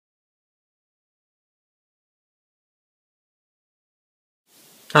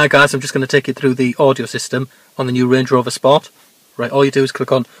Hi guys, I'm just going to take you through the audio system on the new Range Rover Sport. Right, all you do is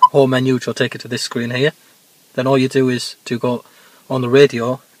click on Home Menu, which will take you to this screen here. Then all you do is to go on the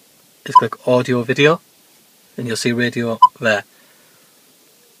radio, is click Audio Video, and you'll see radio there.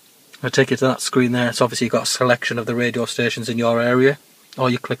 I'll take you to that screen there. So obviously you've got a selection of the radio stations in your area. All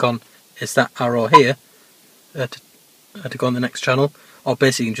you click on is that arrow here to go on the next channel, or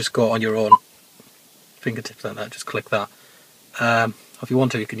basically you can just go on your own fingertips like that, just click that. If you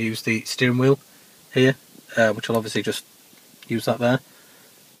want to, you can use the steering wheel here, which will obviously just use that there.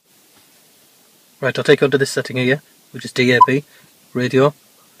 Right, I'll take you onto this setting here, which is DAB, radio.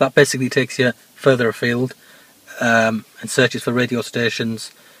 That basically takes you further afield and searches for radio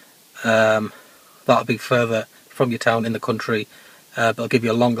stations. That'll be further from your town in the country, but it'll give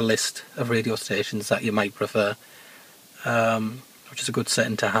you a longer list of radio stations that you might prefer, which is a good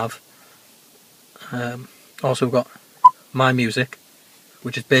setting to have. Also we've got My Music,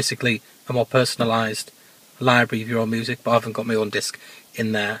 which is basically a more personalised library of your own music, but I haven't got my own disc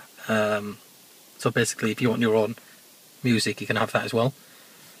in there. So basically if you want your own music you can have that as well.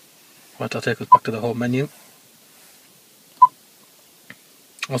 Right, I'll take us back to the home menu.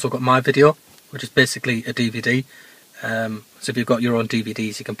 Also got My Video, which is basically a DVD. So if you've got your own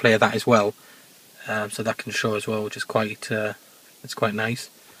DVDs you can play that as well. So that can show as well, which is quite it's quite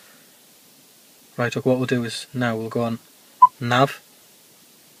nice. Right, what we'll do is now we'll go on Nav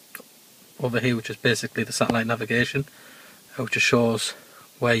over here, which is basically the satellite navigation, which just shows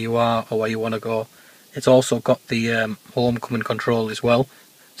where you are or where you want to go. It's also got the homecoming control as well,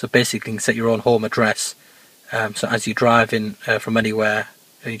 so basically you can set your own home address. So as you drive in from anywhere,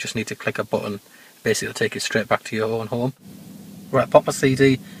 you just need to click a button, basically it'll take you straight back to your own home. Right, pop my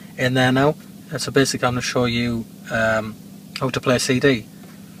CD in there now. So basically I'm going to show you how to play a CD.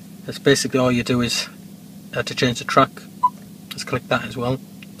 That's basically all you do is to change the track, just click that as well.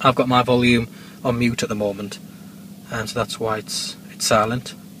 I've got my volume on mute at the moment, and so that's why it's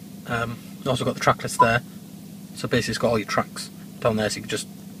silent. Also got the track list there, so basically it's got all your tracks down there, so you can just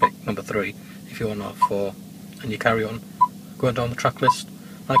pick number 3 if you want, or 4, and you carry on going down the track list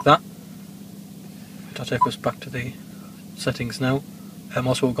like that. That'll take us back to the settings now.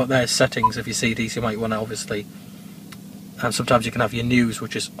 Also what we've got there is settings of your CDs. You might want to obviously, and sometimes you can have your news,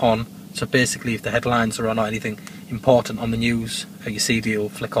 which is on, so basically if the headlines are on or anything important on the news, your CD will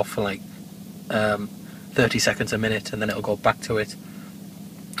flick off for like 30 seconds a minute, and then it'll go back to it.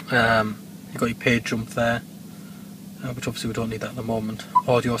 You've got your page jump there, which obviously we don't need that at the moment.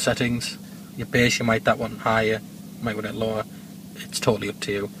 Audio settings, your bass, you might that one higher, you might want it lower, it's totally up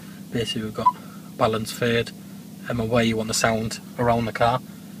to you. Basically we've got balance, fade, and where you want the sound around the car.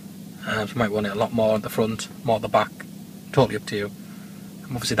 You might want it a lot more at the front, more at the back, totally up to you.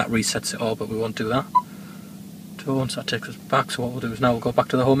 And obviously that resets it all, but we won't do that. So once that takes us back, so what we'll do is now we'll go back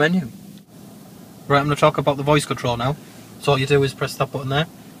to the home menu. Right, I'm going to talk about the voice control now. So all you do is press that button there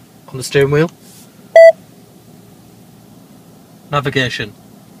on the steering wheel. Navigation.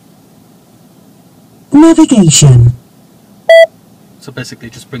 Navigation. So basically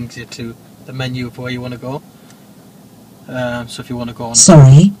it just brings you to the menu of where you want to go. So if you want to go on...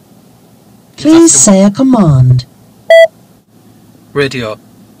 Sorry. Please say a command. Radio.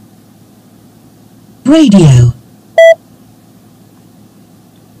 Radio.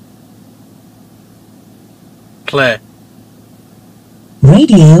 Play.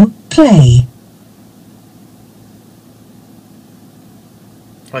 Radio, play.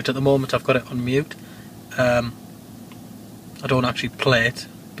 Right, at the moment I've got it on mute. I don't actually play it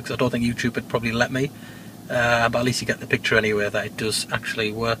because I don't think YouTube would probably let me, but at least you get the picture anyway that it does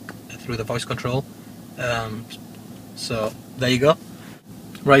actually work through the voice control. So there you go.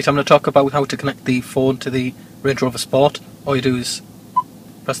 Right, I'm going to talk about how to connect the phone to the Range Rover Sport. All you do is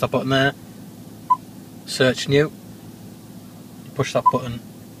press that button there, search new, push that button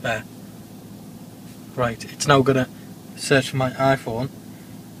there. Right, it's now going to search for my iPhone.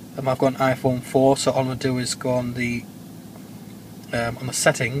 I've got an iPhone 4, so all I'm going to do is go on the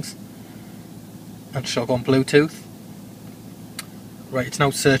settings, and shall go on Bluetooth. Right, it's now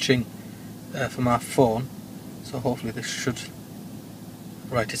searching for my phone, so hopefully this should...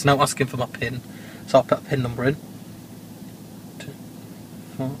 Right, it's now asking for my PIN, so I'll put a PIN number in. 2,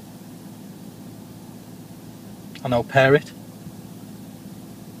 4. I'll now pair it.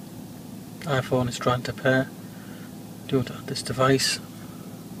 iPhone is trying to pair. Do it on this device.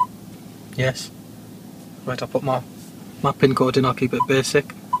 Yes. Right, I'll put my PIN code in, I'll keep it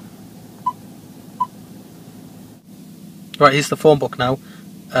basic. Right, here's the phone book now.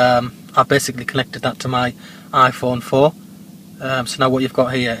 I've basically connected that to my iPhone 4. So now what you've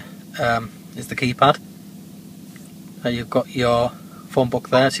got here is the keypad. You've got your phone book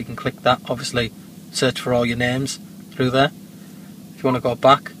there, so you can click that. Obviously search for all your names through there. If you want to go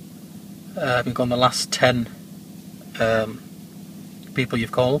back, you've got the last 10 people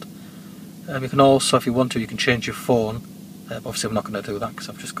you've called. You can also, if you want to, you can change your phone. Obviously I'm not going to do that because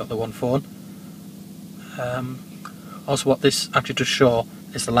I've just got the one phone. Also what this actually does show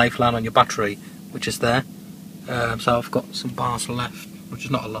is the lifeline on your battery, which is there. So I've got some bars left, which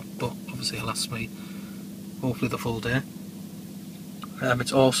is not a lot, but obviously it lasts me hopefully the full day.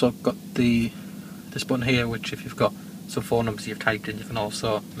 It's also got this button here, which if you've got some phone numbers you've typed in, you can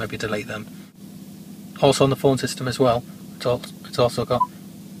also maybe delete them. Also on the phone system as well, it's also got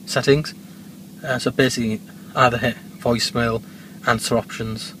settings. So basically either hit voicemail, answer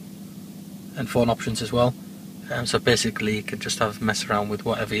options and phone options as well. So basically you can just mess around with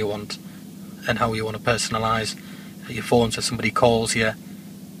whatever you want and how you want to personalise your phone, so somebody calls you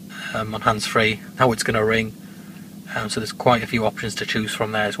on hands-free, how it's going to ring. So there's quite a few options to choose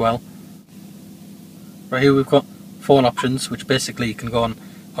from there as well. Right here we've got phone options, which basically you can go on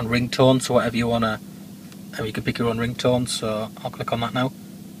ringtone, so whatever you want to, you can pick your own ringtone, so I'll click on that now.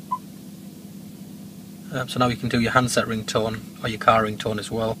 So now you can do your handset ringtone or your car ringtone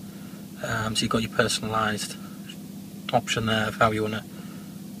as well. So you've got your personalised option there of how you want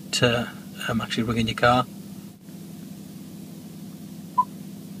to actually ring in your car.